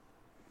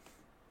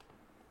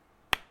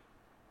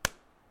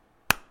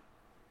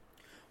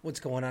What's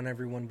going on,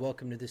 everyone?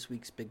 Welcome to this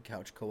week's Big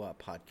Couch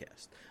Co-op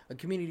podcast, a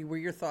community where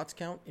your thoughts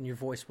count and your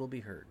voice will be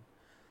heard.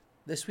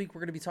 This week,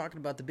 we're going to be talking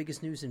about the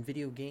biggest news in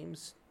video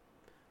games,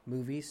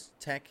 movies,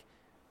 tech.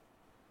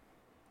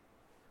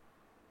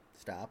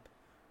 Stop.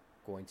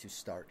 Going to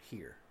start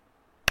here.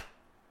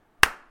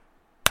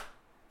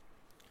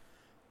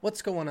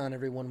 What's going on,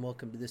 everyone?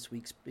 Welcome to this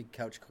week's Big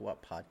Couch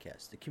Co-op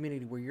podcast, a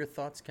community where your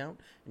thoughts count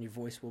and your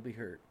voice will be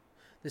heard.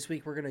 This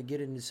week, we're going to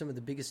get into some of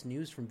the biggest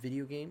news from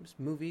video games,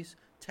 movies,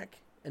 tech,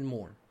 and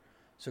more.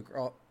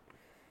 So,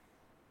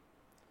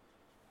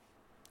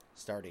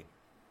 starting.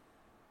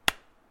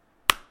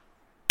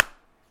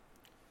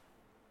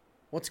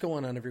 What's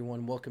going on,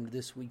 everyone? Welcome to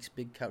this week's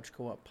Big Couch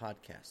Co-op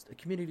podcast, a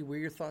community where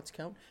your thoughts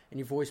count and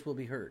your voice will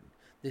be heard.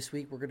 This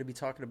week, we're going to be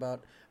talking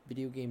about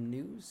video game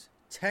news,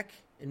 tech,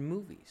 and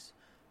movies,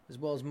 as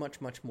well as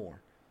much, much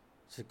more.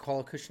 So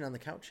call a cushion on the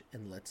couch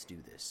and let's do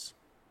this.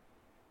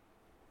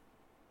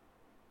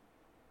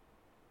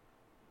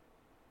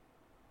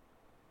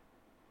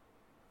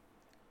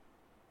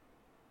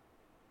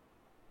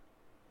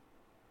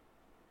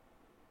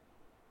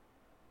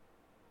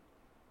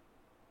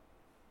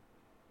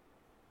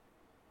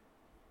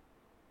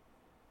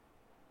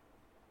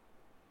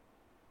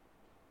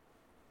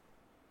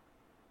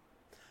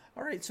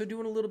 All right, so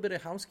doing a little bit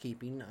of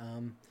housekeeping.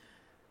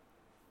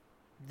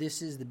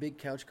 This is the Big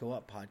Couch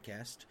Co-op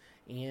podcast,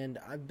 and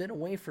I've been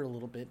away for a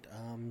little bit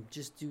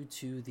just due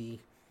to the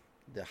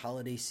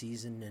holiday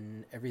season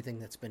and everything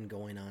that's been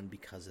going on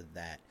because of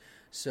that.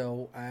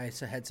 So I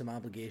had some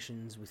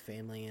obligations with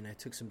family, and I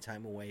took some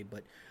time away,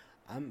 but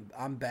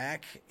I'm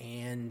back,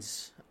 and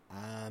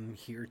I'm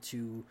here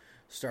to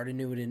start a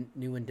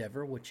new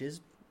endeavor, which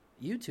is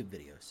YouTube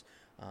videos.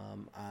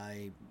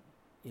 I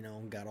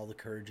got all the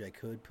courage I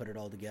could, put it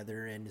all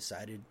together, and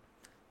decided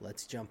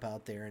let's jump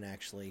out there and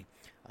actually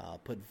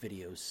put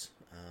videos.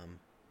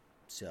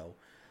 So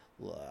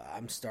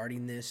I'm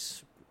starting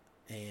this,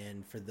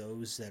 and for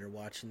those that are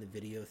watching the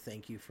video,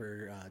 thank you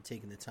for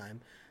taking the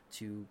time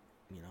to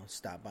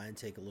stop by and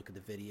take a look at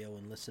the video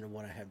and listen to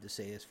what I have to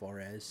say as far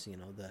as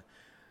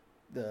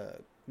the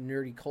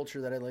nerdy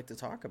culture that I like to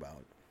talk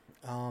about.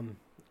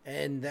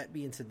 And that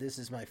being said, this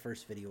is my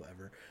first video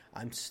ever.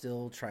 I'm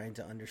still trying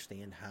to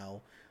understand how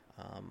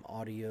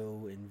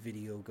audio and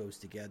video goes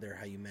together,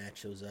 how you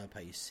match those up,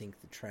 how you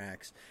sync the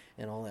tracks,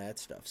 and all that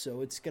stuff.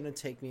 So it's going to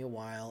take me a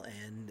while,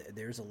 and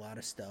there's a lot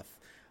of stuff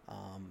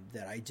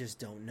that I just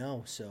don't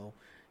know. So,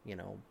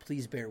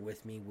 please bear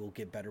with me. We'll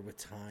get better with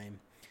time.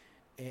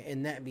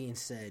 And that being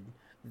said,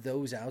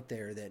 those out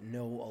there that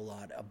know a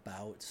lot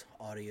about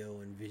audio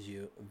and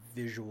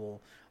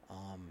visual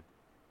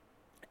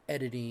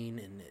editing,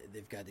 and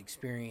they've got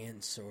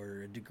experience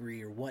or a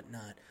degree or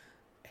whatnot,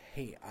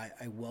 hey,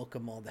 I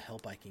welcome all the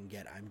help I can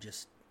get. I'm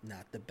just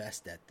not the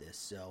best at this.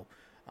 So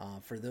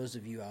for those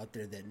of you out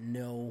there that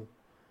know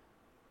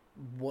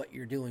what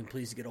you're doing,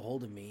 please get a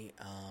hold of me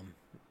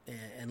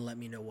and let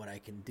me know what I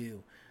can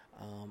do.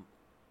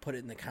 Put it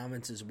in the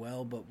comments as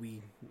well, but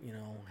we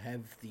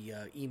have the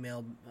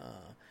email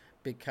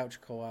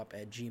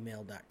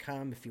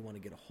bigcouchcoop@gmail.com if you want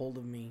to get a hold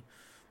of me.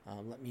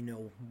 Let me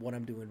know what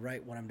I'm doing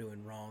right, what I'm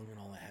doing wrong, and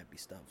all that happy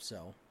stuff.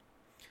 So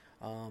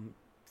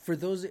for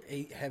those that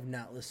have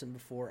not listened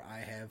before,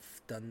 I have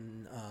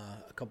done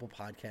a couple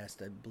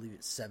podcasts. I believe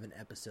it's 7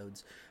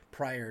 episodes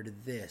prior to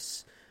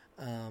this.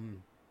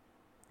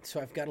 So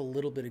I've got a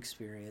little bit of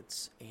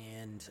experience,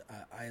 and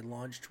I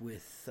launched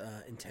with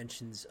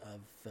intentions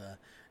of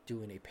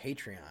doing a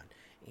Patreon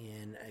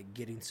and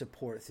getting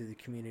support through the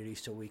community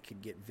so we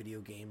could get video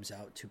games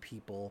out to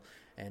people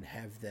and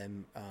have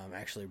them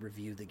actually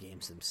review the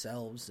games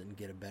themselves and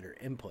get a better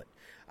input.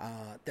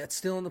 That's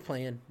still in the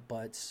plan,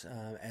 but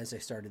as I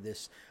started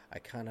this, I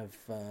kind of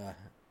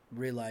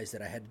realized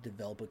that I had to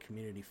develop a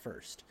community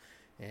first.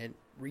 And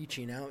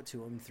reaching out to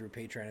them through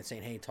Patreon and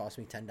saying, hey, toss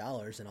me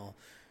 $10 and I'll,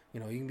 you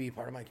can be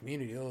part of my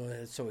community. Oh,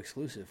 it's so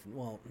exclusive.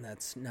 Well,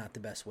 that's not the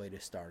best way to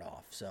start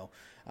off. So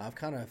I've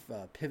kind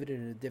of pivoted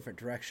in a different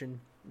direction.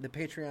 The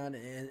Patreon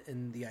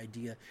and the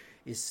idea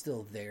is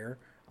still there.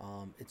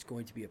 It's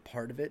going to be a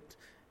part of it.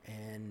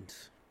 And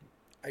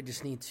I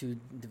just need to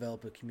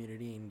develop a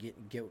community and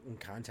get in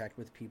contact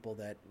with people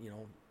that,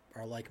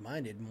 are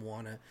like-minded and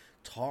want to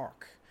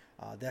talk.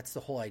 That's the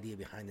whole idea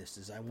behind this,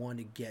 is I want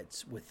to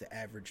get with the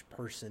average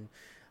person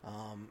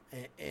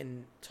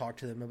and talk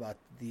to them about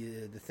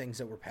the things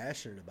that we're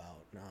passionate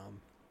about,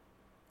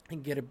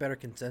 and get a better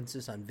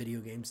consensus on video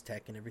games,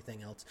 tech, and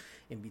everything else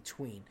in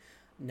between.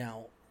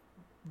 Now,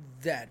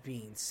 that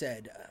being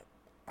said,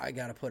 I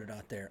got to put it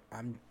out there.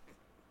 I'm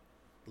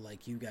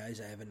like you guys.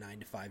 I have a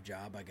 9-to-5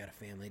 job. I got a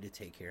family to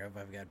take care of.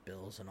 I've got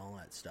bills and all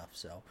that stuff.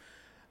 So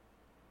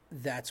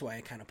that's why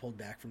I kind of pulled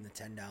back from the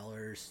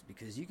 $10,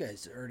 because you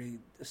guys already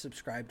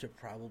subscribe to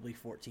probably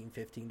 14,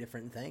 15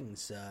 different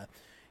things,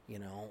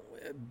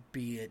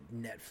 be it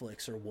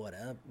Netflix or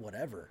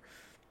whatever.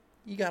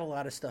 You got a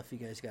lot of stuff you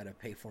guys got to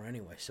pay for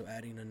anyway, so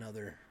adding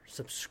another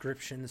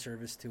subscription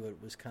service to it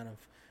was kind of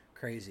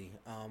crazy.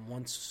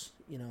 Once,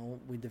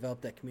 we develop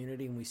that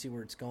community and we see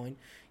where it's going,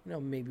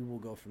 maybe we'll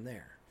go from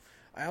there.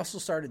 I also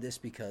started this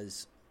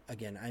because,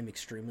 again, I'm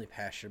extremely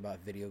passionate about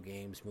video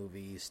games,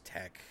 movies,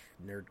 tech,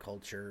 nerd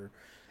culture,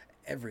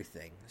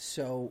 everything.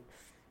 So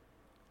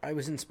I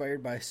was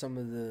inspired by some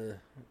of the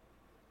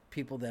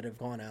people that have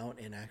gone out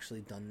and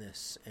actually done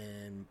this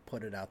and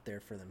put it out there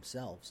for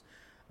themselves.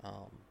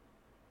 Um,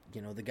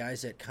 the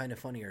guys at Kind of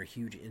Funny are a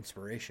huge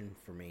inspiration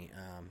for me,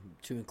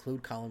 to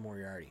include Colin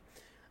Moriarty.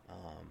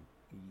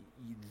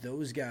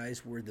 Those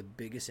guys were the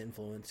biggest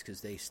influence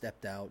because they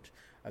stepped out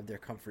of their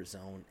comfort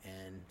zone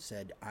and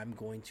said, I'm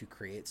going to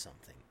create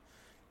something.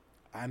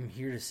 I'm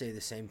here to say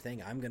the same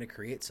thing. I'm going to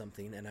create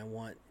something, and I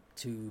want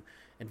to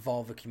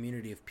involve a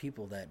community of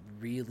people that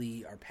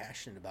really are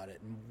passionate about it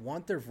and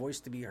want their voice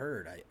to be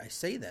heard. I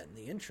say that in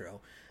the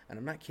intro, and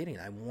I'm not kidding.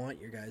 I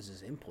want your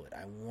guys' input.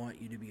 I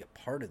want you to be a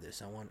part of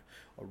this. I want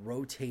a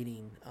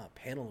rotating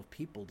panel of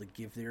people to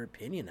give their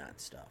opinion on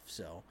stuff.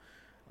 So,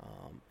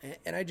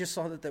 and I just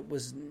saw that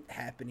was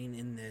happening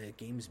in the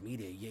games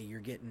media. Yeah,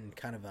 you're getting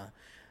kind of a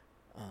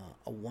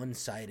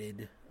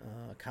one-sided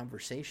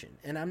conversation,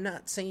 and I'm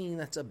not saying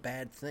that's a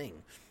bad thing.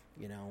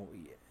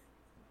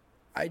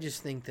 I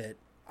just think that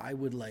I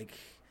would like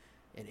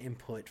an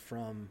input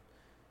from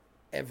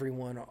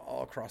everyone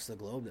all across the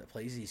globe that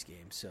plays these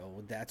games.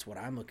 So that's what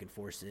I'm looking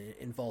for, is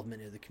the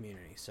involvement of the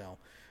community. So,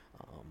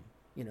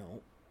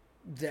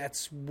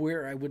 that's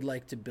where I would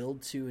like to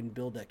build to and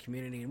build that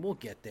community, and we'll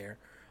get there.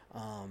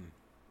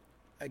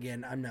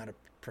 Again, I'm not a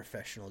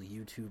professional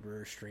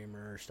YouTuber,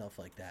 streamer, or stuff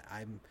like that.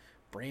 I'm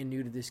brand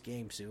new to this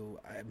game,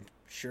 so I'm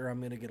sure I'm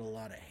going to get a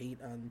lot of hate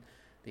on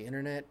the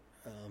internet,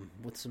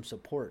 with some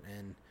support.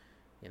 And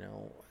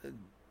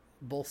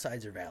both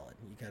sides are valid.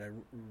 You got to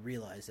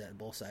realize that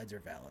both sides are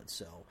valid.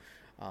 So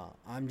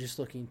I'm just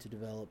looking to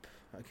develop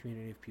a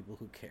community of people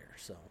who care.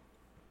 So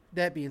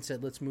that being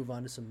said, let's move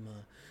on to some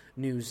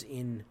news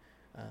in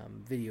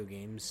video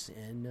games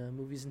and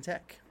movies and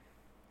tech.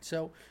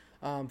 So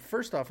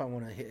first off, I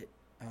want to hit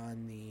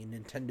on the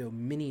Nintendo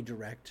Mini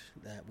Direct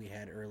that we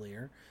had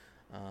earlier.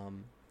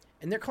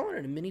 And they're calling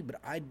it a mini, but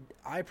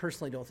I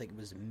personally don't think it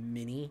was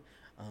mini,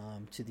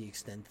 to the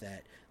extent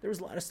that there was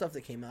a lot of stuff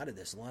that came out of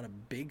this, a lot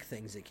of big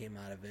things that came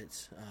out of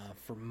it,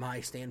 from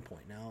my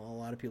standpoint. Now, a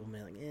lot of people may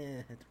be like,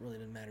 it really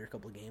doesn't matter, a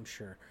couple of games,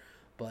 sure.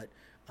 But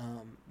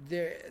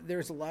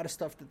there's a lot of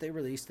stuff that they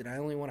released, and I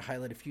only want to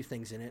highlight a few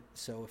things in it.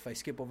 So if I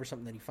skip over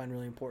something that you find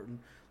really important,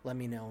 let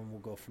me know, and we'll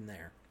go from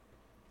there.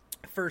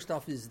 First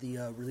off is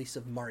the release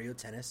of Mario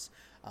Tennis,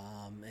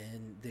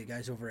 and the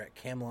guys over at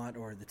Camelot,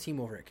 or the team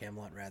over at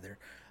Camelot, rather,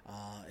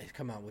 has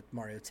come out with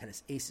Mario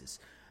Tennis Aces.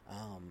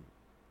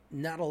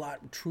 Not a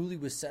lot truly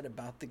was said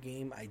about the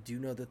game. I do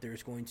know that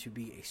there's going to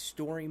be a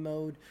story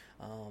mode.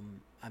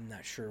 I'm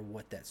not sure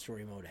what that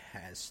story mode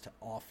has to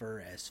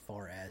offer as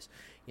far as,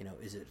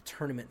 is it a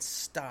tournament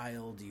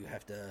style? Do you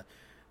have to,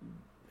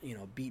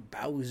 beat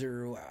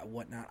Bowser,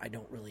 whatnot? I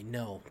don't really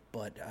know,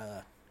 but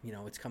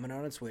it's coming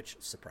out on Switch.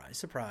 Surprise,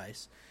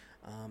 surprise.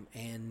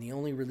 And the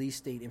only release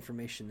date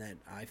information that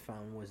I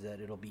found was that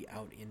it'll be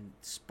out in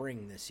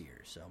spring this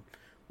year. So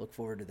look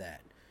forward to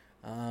that.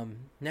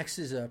 Next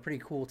is a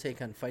pretty cool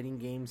take on fighting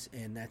games,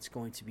 and that's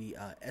going to be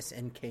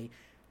SNK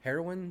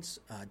Heroines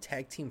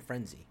Tag Team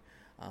Frenzy.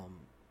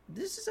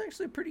 This is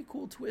actually a pretty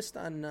cool twist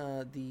on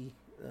the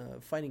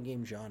fighting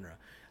game genre.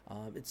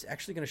 It's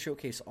actually going to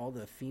showcase all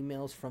the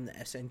females from the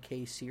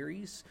SNK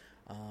series.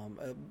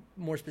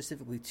 More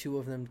specifically, two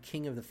of them,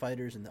 King of the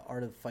Fighters and the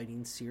Art of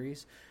Fighting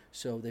series.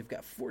 So they've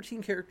got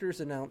 14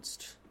 characters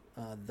announced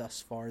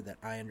thus far that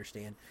I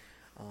understand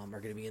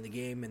are going to be in the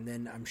game, and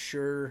then I'm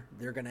sure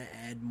they're going to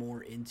add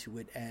more into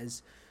it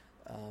as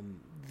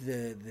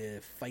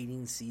the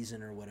fighting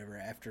season or whatever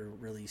after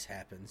release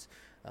happens,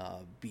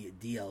 be it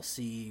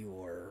DLC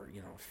or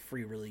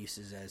free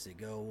releases as they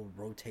go,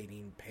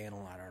 rotating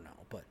panel, I don't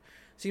know, but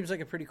seems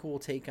like a pretty cool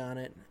take on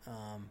it.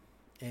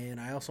 And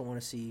I also want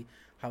to see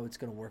how it's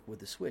going to work with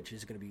the Switch. You're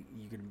going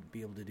to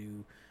be able to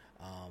do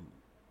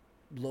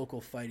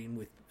local fighting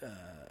with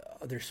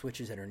other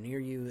Switches that are near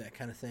you, that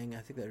kind of thing.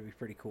 I think that would be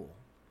pretty cool.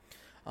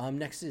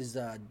 Next is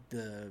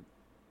the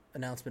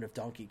announcement of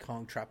Donkey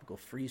Kong Tropical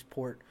Freeze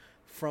port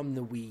from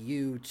the Wii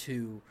U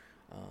to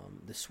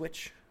the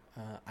Switch.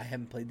 I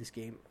haven't played this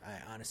game.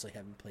 I honestly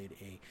haven't played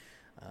a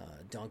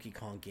Donkey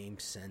Kong game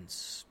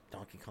since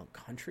Donkey Kong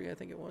Country, I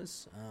think it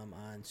was,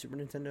 on Super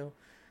Nintendo.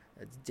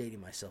 It's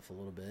dating myself a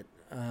little bit.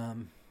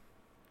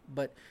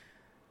 But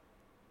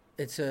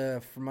it's,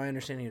 from my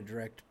understanding, a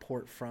direct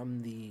port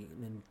from the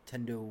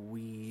Nintendo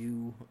Wii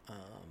U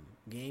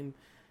game.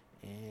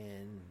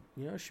 And,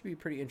 it should be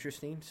pretty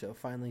interesting. So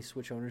finally,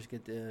 Switch owners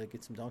get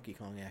some Donkey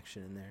Kong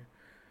action in there.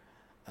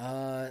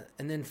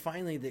 And then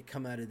finally, that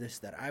come out of this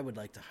that I would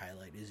like to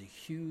highlight is a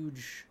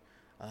huge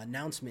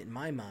announcement in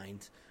my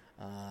mind.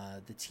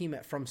 The team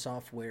at From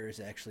Software is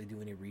actually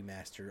doing a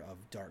remaster of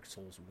Dark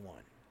Souls 1.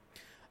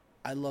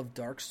 I love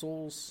Dark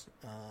Souls.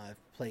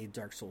 I've played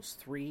Dark Souls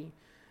 3,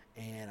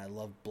 and I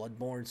love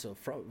Bloodborne. So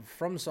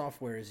From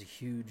Software is a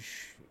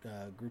huge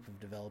group of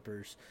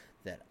developers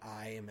that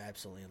I am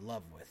absolutely in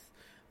love with.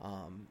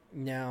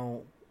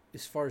 Now,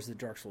 as far as the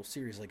Dark Souls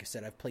series, like I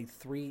said, I've played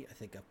 3. I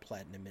think I've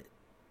platinumed it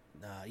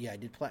I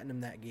did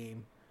platinum that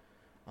game,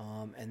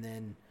 and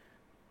then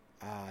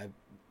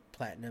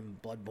platinum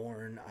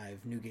Bloodborne.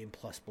 I've New Game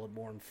Plus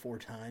Bloodborne 4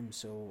 times,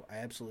 so I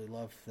absolutely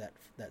love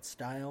that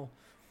style.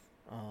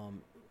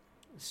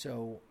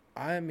 So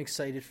I'm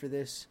excited for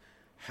this.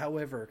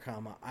 However,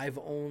 I've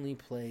only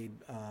played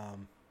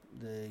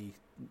the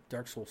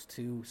Dark Souls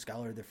 2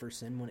 Scholar of the First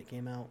Sin when it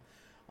came out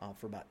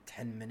for about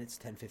 10 minutes,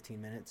 10,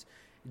 15 minutes.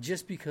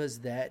 Just because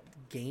that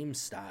game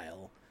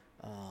style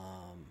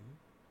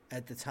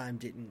at the time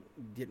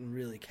didn't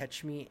really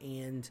catch me,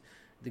 and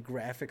the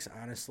graphics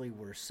honestly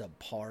were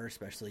subpar,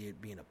 especially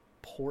it being a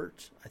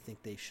port. I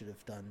think they should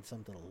have done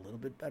something a little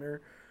bit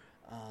better.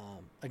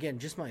 Again,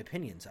 just my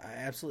opinions. I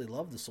absolutely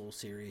love the Souls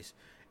series,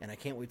 and I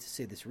can't wait to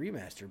see this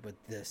remaster. But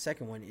the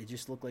second one, it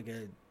just looked like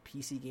a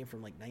PC game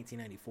from like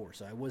 1994.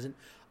 So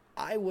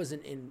I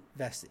wasn't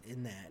invested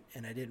in that,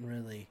 and I didn't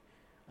really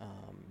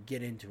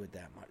get into it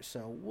that much.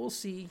 So we'll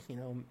see.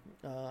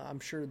 I'm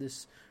sure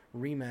this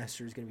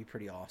remaster is going to be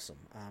pretty awesome.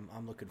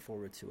 I'm looking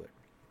forward to it.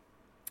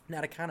 Now,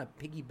 to kind of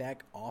piggyback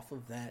off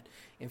of that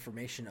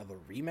information of a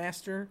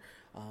remaster,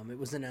 it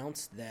was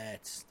announced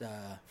that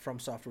From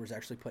Software is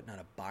actually putting out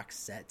a box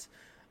set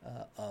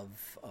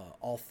of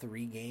all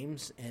 3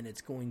 games, and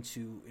it's going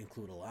to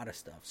include a lot of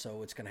stuff.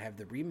 So it's going to have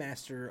the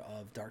remaster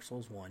of Dark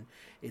Souls 1.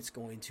 It's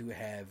going to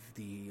have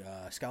the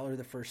Scholar of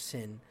the First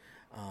Sin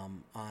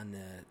on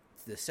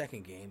the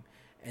second game.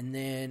 And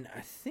then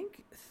I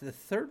think the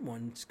third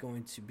one's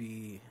going to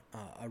be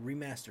a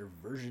remaster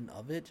version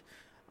of it.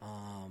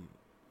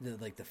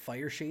 The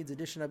Fire Shades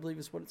edition, I believe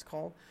is what it's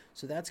called.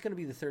 So that's going to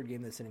be the third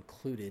game that's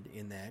included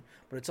in that.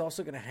 But it's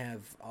also going to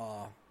have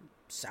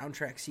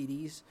soundtrack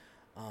CDs,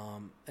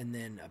 and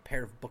then a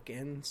pair of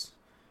bookends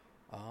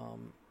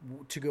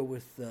to go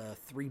with the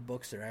 3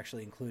 books they're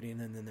actually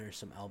including, and then there's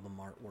some album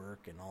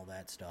artwork and all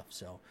that stuff.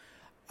 So,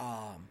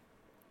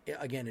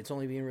 again, it's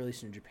only being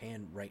released in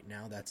Japan right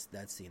now.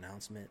 That's the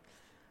announcement.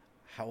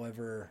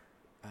 However,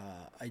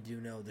 I do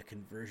know the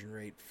conversion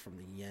rate from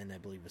the yen, I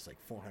believe, is like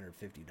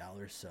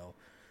 $450. So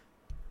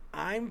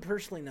I'm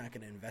personally not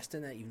going to invest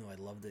in that, even though I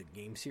love the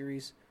game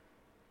series.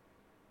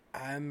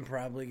 I'm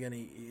probably going to,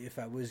 if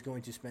I was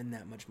going to spend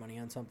that much money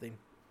on something,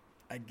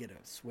 I'd get a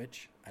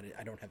Switch.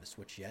 I don't have a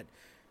Switch yet,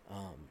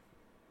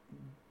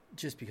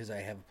 just because I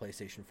have a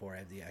PlayStation 4, I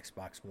have the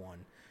Xbox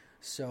One.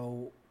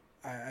 So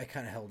I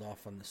kind of held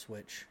off on the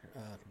Switch.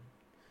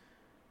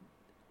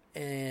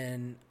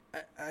 And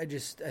I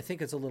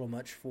think it's a little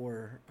much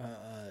for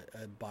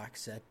a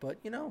box set, but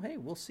hey,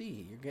 we'll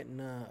see. You're getting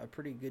a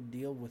pretty good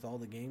deal with all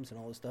the games and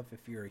all the stuff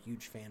if you're a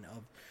huge fan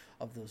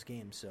of those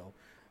games. So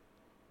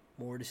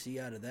more to see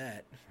out of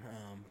that.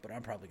 But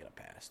I'm probably gonna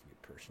pass, to me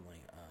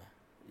personally.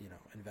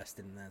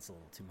 Invested in that's a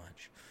little too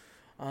much.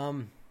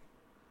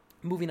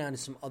 Moving on to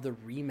some other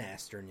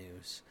remaster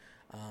news.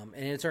 And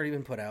it's already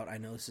been put out. I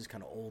know this is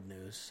kind of old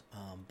news,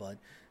 but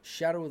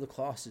Shadow of the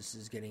Colossus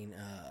is getting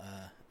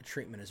a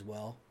treatment as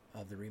well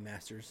of the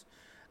remasters.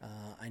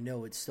 I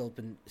know it's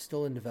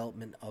still in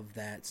development of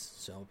that,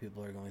 so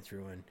people are going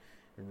through and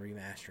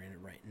remastering it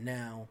right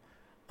now.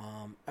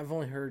 I've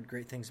only heard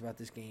great things about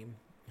this game.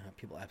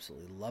 People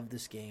absolutely love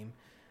this game.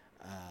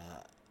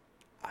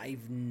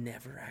 I've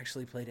never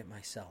actually played it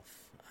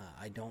myself.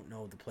 I don't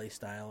know the play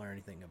style or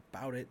anything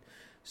about it.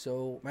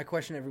 So my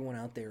question to everyone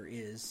out there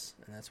is,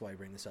 and that's why I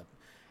bring this up,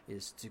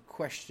 is to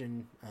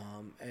question,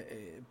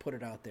 put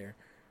it out there.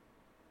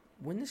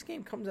 When this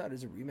game comes out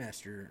as a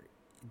remaster,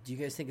 do you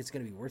guys think it's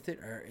going to be worth it?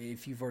 Or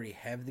if you've already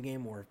have the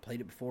game or have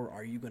played it before,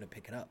 are you going to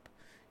pick it up?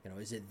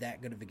 Is it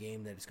that good of a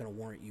game that it's going to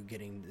warrant you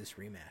getting this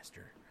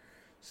remaster?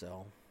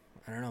 So,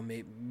 I don't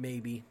know,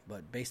 maybe,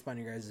 but based on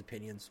your guys'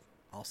 opinions,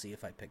 I'll see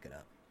if I pick it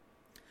up.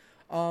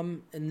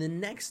 And the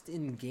next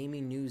in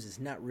gaming news is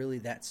not really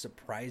that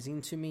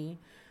surprising to me,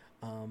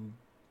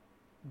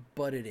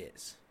 but it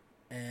is.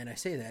 And I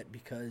say that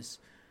because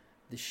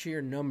the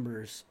sheer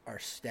numbers are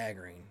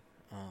staggering.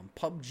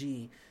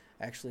 PUBG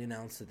actually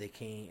announced that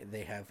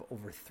they have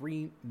over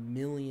 3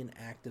 million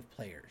active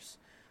players.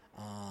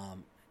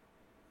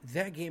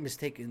 That game has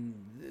taken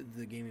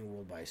the gaming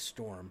world by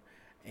storm,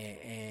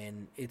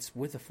 and it's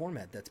with a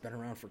format that's been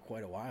around for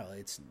quite a while.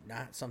 It's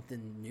not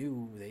something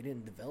new. They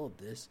didn't develop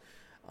this.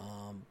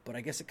 But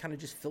I guess it kind of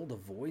just filled a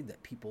void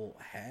that people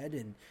had,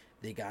 and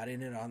they got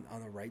in it on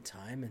the right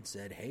time and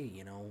said, hey,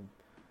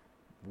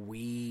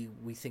 we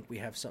think we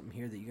have something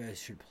here that you guys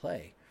should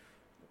play.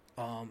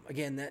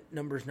 Again, that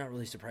number is not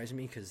really surprising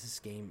me because this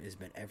game has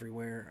been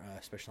everywhere,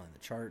 especially on the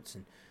charts,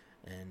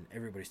 and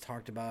everybody's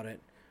talked about it.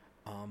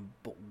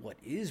 But what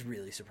is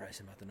really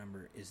surprising about the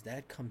number is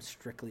that comes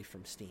strictly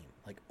from Steam,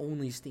 like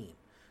only Steam.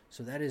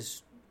 So that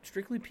is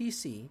strictly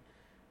PC,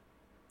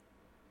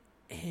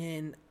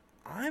 and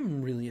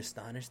I'm really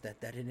astonished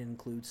that didn't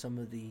include some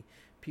of the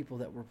people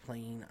that were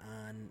playing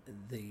on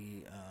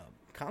the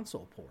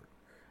console port.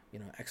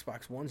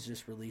 Xbox One's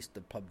just released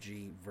the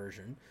PUBG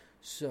version,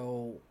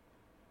 so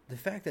the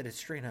fact that it's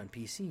straight on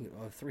PC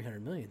of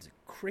 300 million is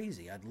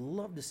crazy. I'd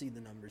love to see the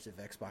numbers if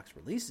Xbox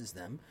releases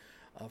them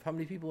of how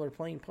many people are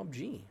playing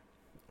PUBG.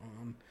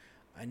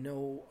 I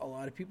know a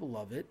lot of people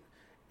love it,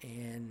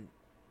 and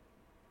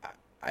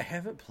I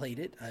haven't played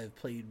it. I've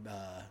played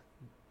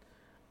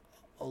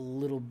a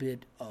little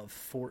bit of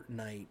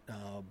Fortnite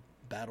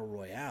Battle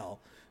Royale,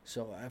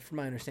 so from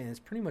my understanding, it's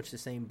pretty much the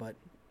same. But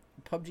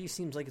PUBG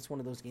seems like it's one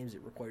of those games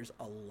that requires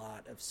a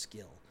lot of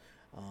skill,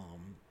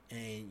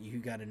 and you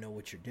got to know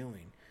what you're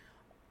doing.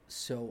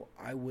 So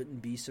I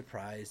wouldn't be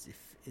surprised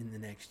if in the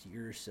next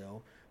year or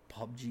so,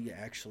 PUBG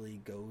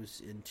actually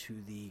goes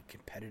into the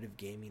competitive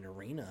gaming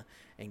arena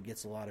and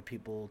gets a lot of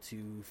people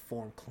to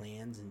form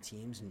clans and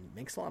teams and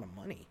makes a lot of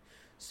money.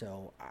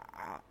 So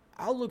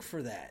I'll look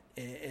for that.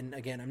 And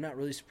again, I'm not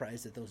really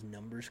surprised at those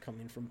numbers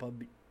coming from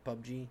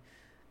PUBG.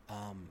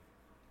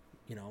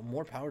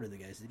 More power to the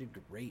guys. They did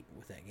great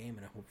with that game,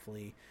 and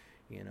hopefully,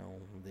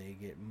 they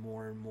get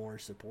more and more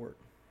support.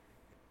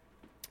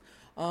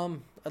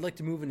 I'd like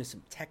to move into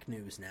some tech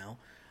news now.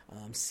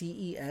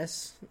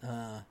 CES,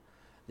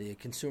 the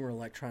Consumer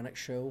Electronics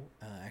Show,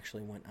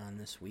 actually went on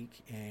this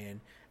week, and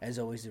as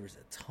always, there was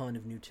a ton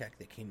of new tech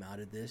that came out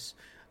of this.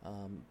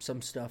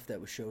 Some stuff that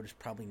was showed is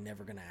probably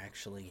never going to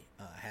actually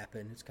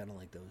happen. It's kind of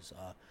like those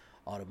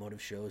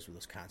automotive shows with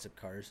those concept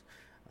cars.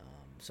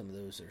 Some of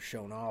those are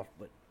shown off,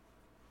 but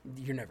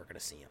you're never going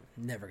to see them.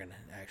 Never going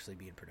to actually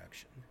be in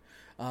production.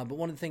 But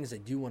one of the things I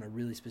do want to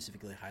really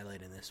specifically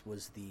highlight in this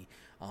was the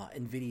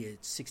NVIDIA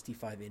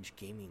 65-inch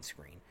gaming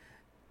screen.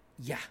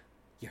 Yeah,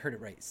 you heard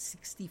it right.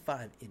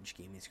 65-inch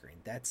gaming screen.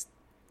 That's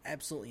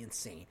absolutely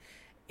insane.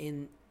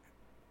 And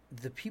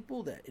the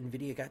people that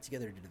NVIDIA got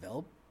together to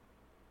develop,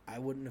 I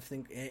wouldn't have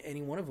think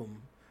any one of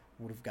them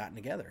would have gotten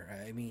together.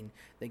 I mean,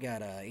 they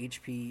got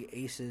HP,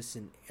 Asus,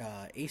 and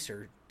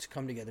Acer to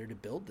come together to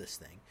build this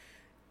thing.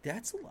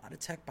 That's a lot of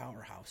tech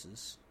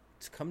powerhouses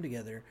to come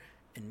together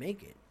and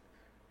make it.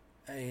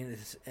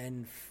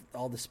 And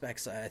all the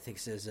specs, I think,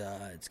 says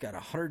it's got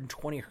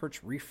 120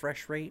 hertz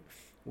refresh rate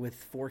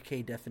with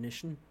 4K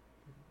definition.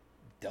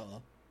 Duh.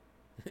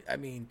 I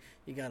mean,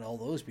 you got all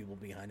those people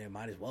behind it.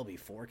 Might as well be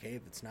 4K.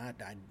 If it's not,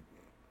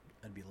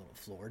 I'd be a little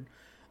floored.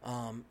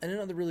 And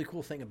another really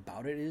cool thing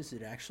about it is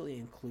it actually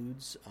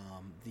includes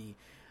the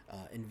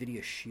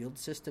NVIDIA Shield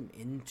system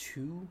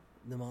into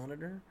the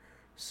monitor.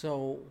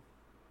 So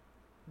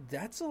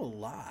that's a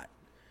lot.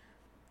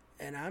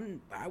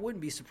 And I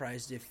wouldn't be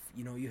surprised if,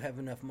 you have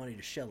enough money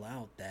to shell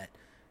out that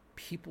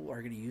people are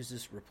going to use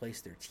this to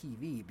replace their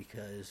TV,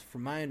 because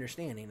from my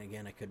understanding,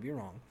 again, I could be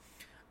wrong,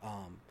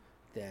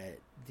 that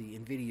the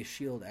NVIDIA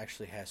Shield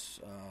actually has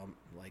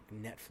like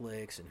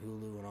Netflix and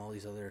Hulu and all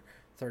these other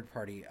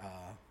third-party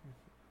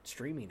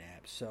streaming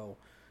apps. So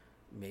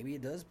maybe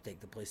it does take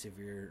the place of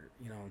your,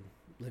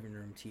 living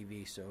room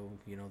TV. So,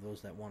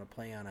 those that want to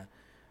play on a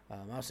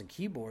mouse and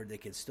keyboard, they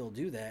can still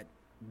do that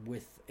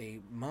with a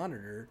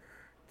monitor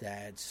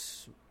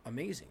that's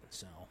amazing.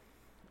 So,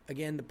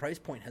 again, the price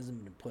point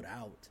hasn't been put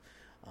out,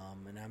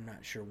 and I'm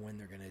not sure when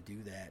they're going to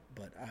do that,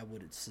 but I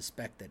would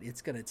suspect that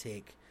it's going to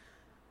take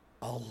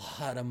a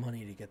lot of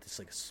money to get this,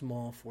 like a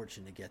small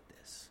fortune to get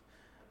this.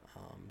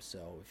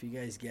 So, if you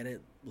guys get it,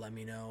 let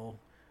me know.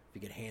 If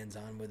you get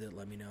hands-on with it,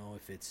 let me know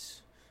if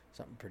it's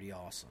something pretty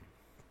awesome.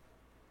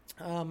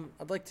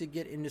 I'd like to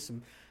get into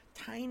some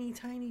tiny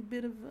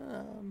bit of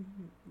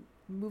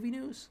movie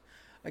news.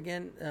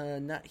 Again,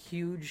 not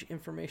huge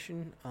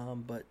information,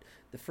 but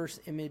the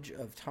first image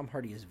of Tom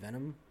Hardy as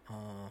Venom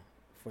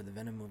for the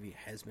Venom movie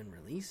has been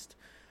released.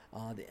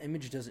 The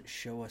image doesn't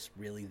show us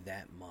really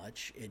that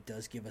much. It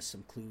does give us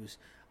some clues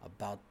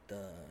about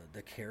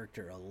the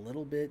character a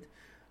little bit,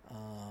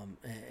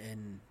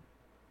 and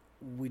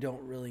we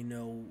don't really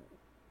know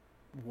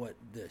what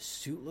the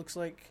suit looks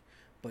like,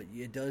 but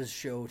it does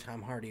show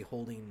Tom Hardy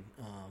holding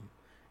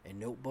a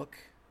notebook,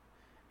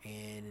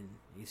 and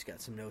he's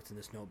got some notes in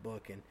this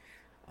notebook, and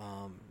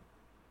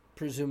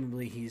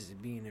presumably he's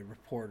being a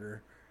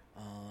reporter,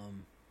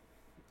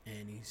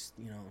 and he's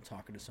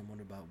talking to someone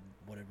about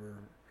whatever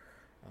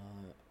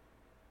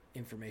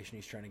information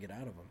he's trying to get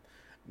out of them.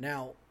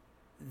 Now,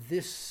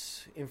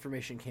 this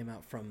information came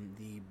out from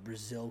the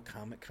Brazil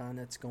Comic Con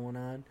that's going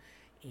on,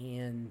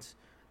 and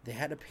they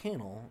had a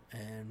panel,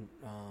 and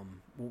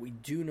what we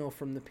do know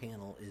from the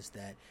panel is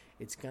that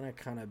it's going to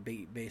kind of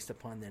be based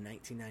upon the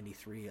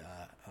 1993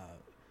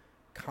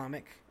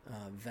 comic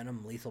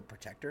Venom Lethal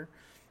Protector.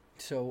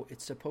 So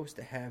it's supposed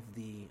to have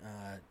the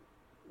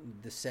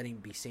setting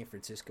be San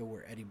Francisco,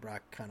 where Eddie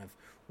Brock kind of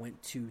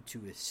went to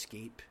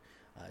escape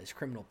his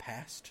criminal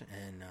past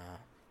and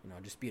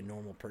just be a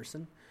normal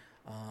person.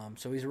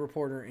 So he's a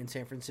reporter in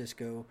San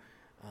Francisco.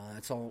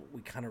 That's all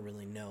we kind of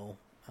really know.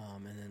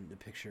 And then the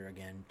picture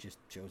again just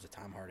shows a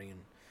Tom Hardy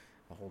and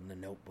holding a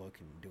notebook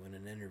and doing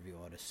an interview,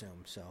 I'd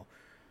assume. So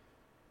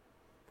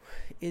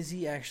is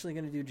he actually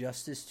going to do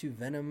justice to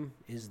Venom?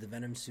 Is the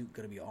Venom suit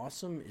going to be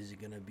awesome? Is it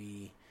going to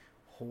be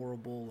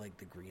horrible like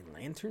the Green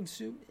Lantern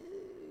suit?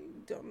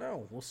 Don't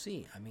know. We'll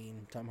see. I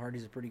mean, Tom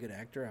Hardy's a pretty good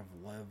actor.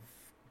 I've loved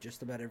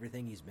just about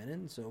everything he's been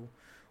in, so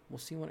we'll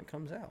see when it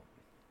comes out.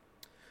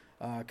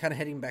 Kind of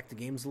heading back to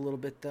games a little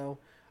bit, though.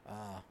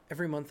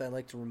 Every month I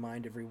like to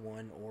remind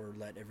everyone or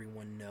let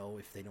everyone know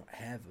if they don't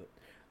have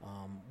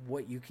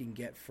what you can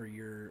get for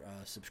your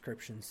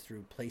subscriptions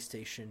through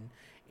PlayStation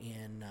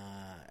and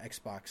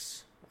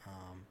Xbox.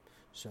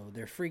 So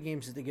they're free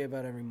games that they give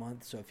out every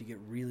month. So if you get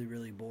really,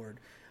 really bored,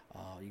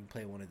 you can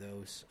play one of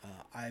those.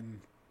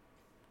 I'm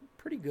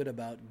pretty good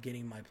about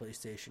getting my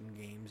PlayStation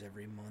games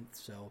every month.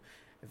 So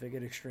if I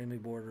get extremely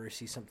bored or I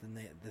see something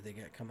that they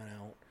got coming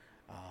out,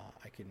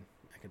 I can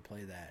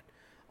play that.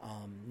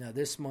 Now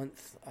this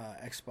month,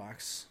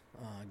 Xbox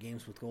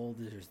games with gold.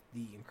 There's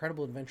The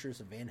Incredible Adventures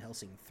of Van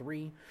Helsing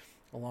 3,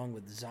 along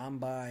with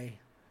Zombie,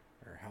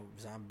 or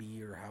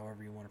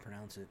however you want to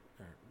pronounce it,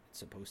 or it's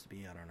supposed to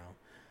be. I don't know.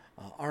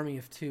 Army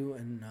of Two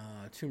and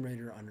Tomb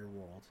Raider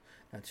Underworld.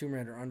 Now Tomb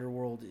Raider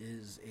Underworld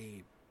is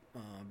a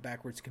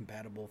backwards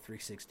compatible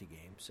 360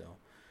 game. So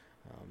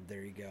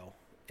there you go.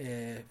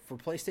 For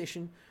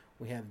PlayStation,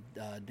 we have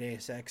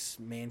Deus Ex: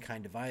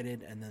 Mankind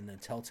Divided, and then the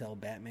Telltale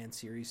Batman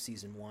series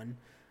Season 1.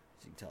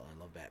 As you can tell, I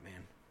love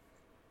Batman.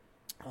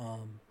 I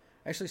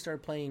actually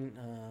started playing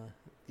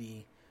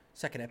the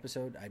second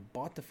episode. I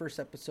bought the first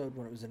episode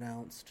when it was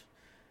announced,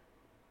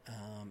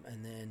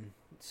 and then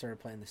started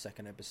playing the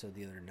second episode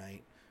the other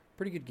night.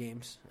 Pretty good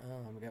games.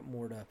 I got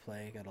more to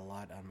play. Got a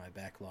lot on my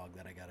backlog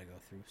that I got to go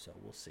through, so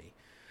we'll see.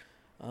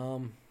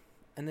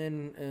 And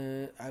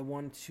then I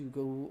wanted to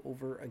go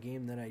over a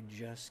game that I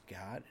just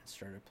got and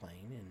started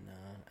playing, and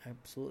I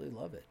absolutely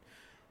love it.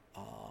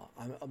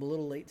 I'm a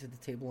little late to the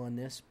table on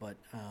this, but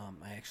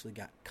I actually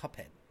got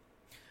Cuphead.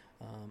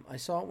 I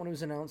saw it when it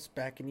was announced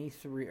back in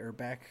E3, or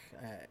back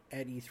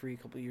at E3 a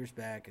couple of years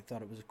back. I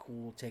thought it was a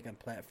cool take on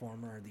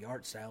platformer. The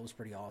art style was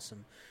pretty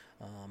awesome.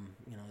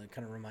 It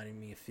kind of reminded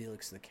me of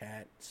Felix the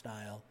Cat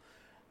style.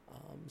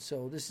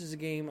 So this is a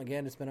game,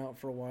 again, it's been out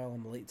for a while.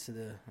 I'm late to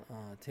the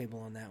table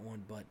on that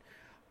one, but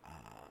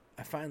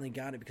I finally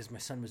got it because my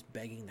son was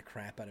begging the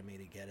crap out of me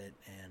to get it,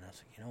 and I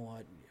was like, you know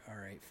what, all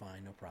right,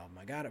 fine, no problem.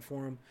 I got it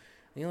for him.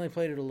 He only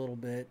played it a little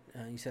bit.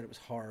 He said it was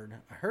hard.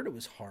 I heard it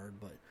was hard,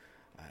 but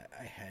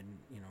I hadn't,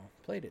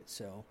 played it.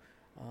 So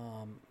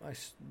I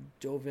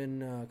dove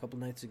in a couple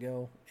nights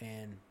ago,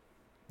 and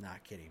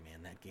not kidding,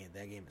 man, that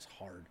game is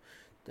hard.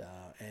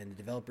 And the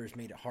developers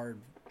made it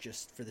hard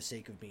just for the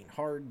sake of being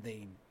hard.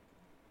 They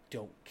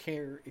don't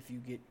care if you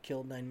get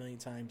killed 9 million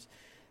times.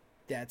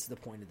 That's the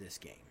point of this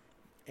game.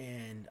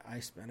 And I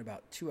spent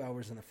about 2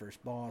 hours on the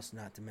first boss,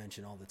 not to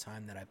mention all the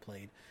time that I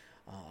played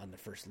on the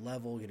first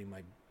level, getting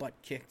my butt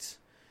kicked.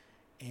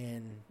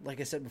 And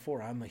like I said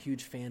before, I'm a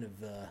huge fan of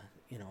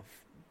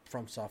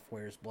From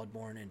Software's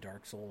Bloodborne and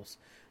Dark Souls.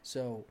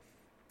 So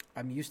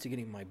I'm used to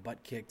getting my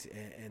butt kicked,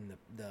 and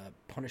the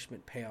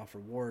punishment payoff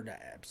reward I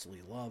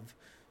absolutely love.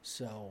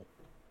 So,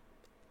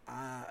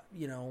 I'm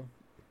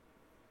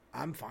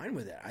fine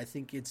with it. I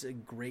think it's a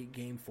great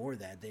game for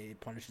that. It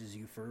punishes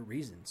you for a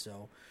reason.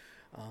 So,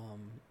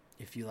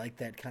 if you like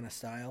that kind of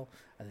style,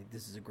 I think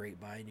this is a great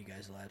buy, and you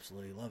guys will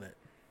absolutely love it.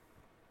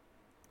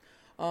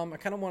 I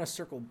kind of want to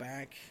circle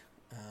back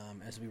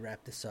as we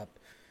wrap this up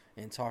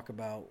and talk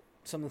about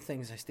some of the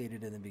things I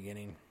stated in the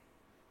beginning.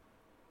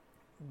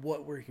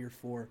 What we're here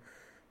for.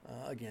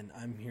 Again,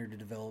 I'm here to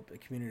develop a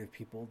community of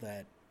people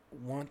that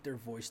want their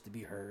voice to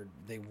be heard.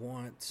 They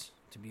want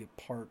to be a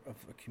part of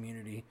a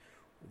community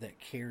that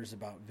cares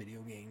about video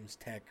games,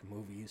 tech,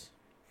 movies,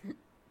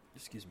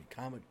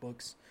 comic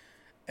books,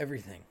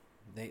 everything.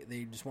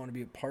 They just want to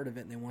be a part of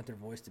it, and they want their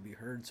voice to be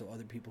heard so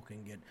other people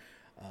can get,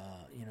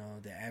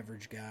 the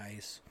average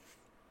guy's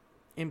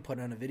input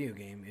on a video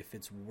game, if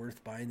it's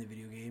worth buying the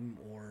video game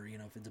or,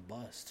 if it's a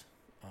bust.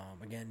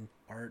 Again,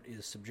 art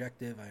is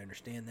subjective. I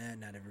understand that.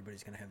 Not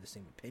everybody's going to have the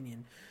same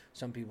opinion.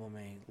 Some people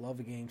may love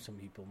a game. Some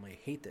people may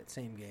hate that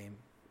same game.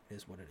 It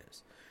is what it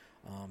is.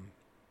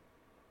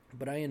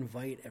 But I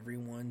invite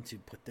everyone to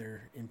put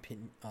their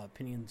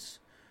opinions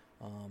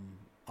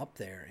up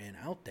there and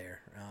out there.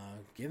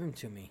 Give them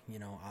to me.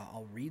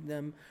 I'll read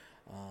them.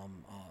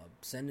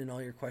 Send in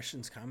all your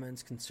questions,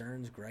 comments,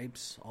 concerns,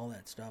 gripes, all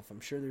that stuff.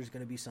 I'm sure there's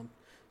going to be some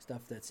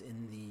stuff that's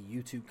in the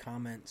YouTube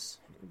comments.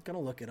 I'm going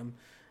to look at them.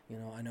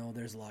 I know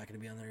there's a lot going to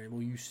be on there.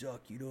 Well, you suck.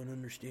 You don't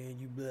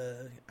understand. You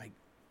blah.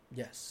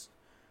 Yes,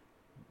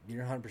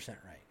 you're 100%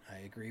 right. I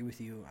agree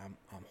with you. I'm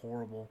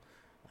horrible.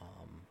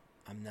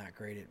 I'm not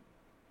great at,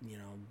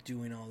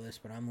 doing all this,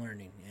 but I'm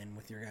learning. And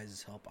with your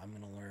guys' help, I'm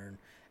going to learn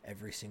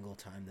every single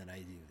time that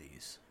I do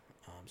these.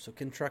 So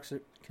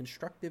constructive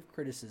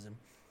criticism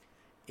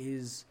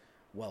is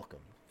welcome,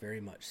 very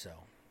much so.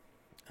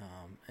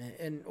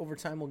 And over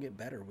time, we'll get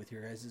better with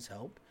your guys'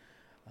 help.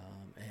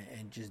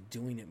 And just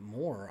doing it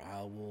more,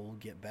 I will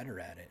get better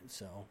at it.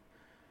 So,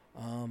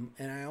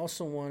 and I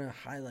also want to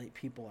highlight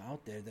people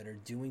out there that are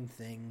doing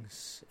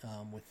things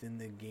within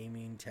the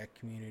gaming tech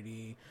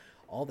community,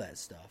 all that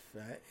stuff.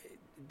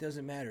 It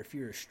doesn't matter if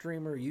you're a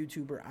streamer,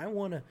 YouTuber. I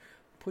want to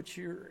put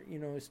your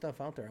stuff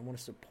out there. I want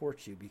to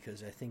support you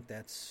because I think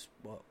that's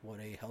what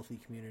a healthy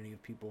community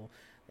of people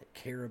that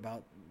care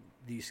about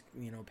these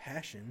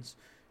passions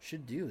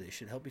should do. They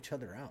should help each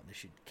other out. They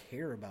should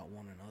care about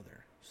one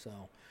another.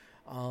 So.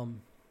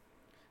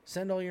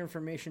 Send all your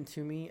information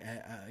to me.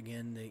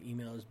 Again, the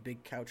email is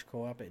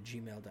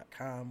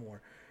bigcouchcoop@gmail.com,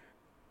 or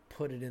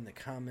put it in the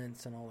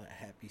comments and all that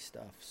happy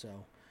stuff. So,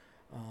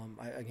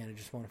 I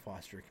just want to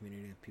foster a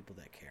community of people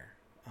that care.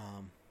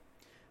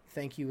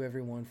 Thank you,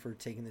 everyone, for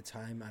taking the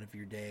time out of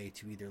your day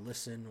to either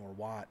listen or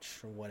watch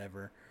or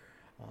whatever.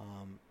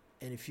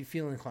 And if you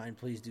feel inclined,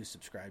 please do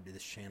subscribe to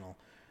this channel.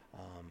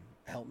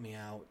 Help me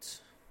out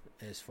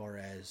as far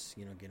as,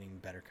 getting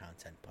better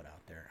content put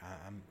out there.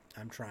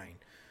 I'm trying.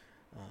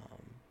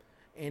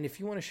 And if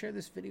you want to share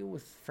this video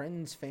with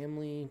friends,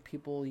 family,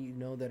 people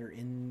that are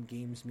in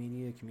games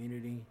media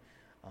community,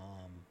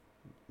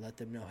 let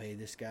them know, hey,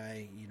 this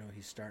guy,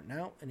 he's starting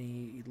out and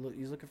he's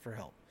looking for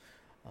help.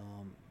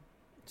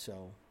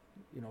 So,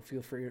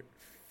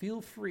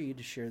 feel free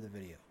to share the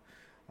video.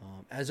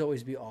 As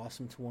always, be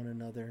awesome to one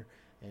another,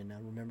 and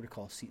remember to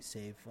call Seat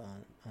Save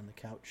on the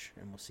couch,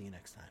 and we'll see you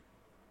next time.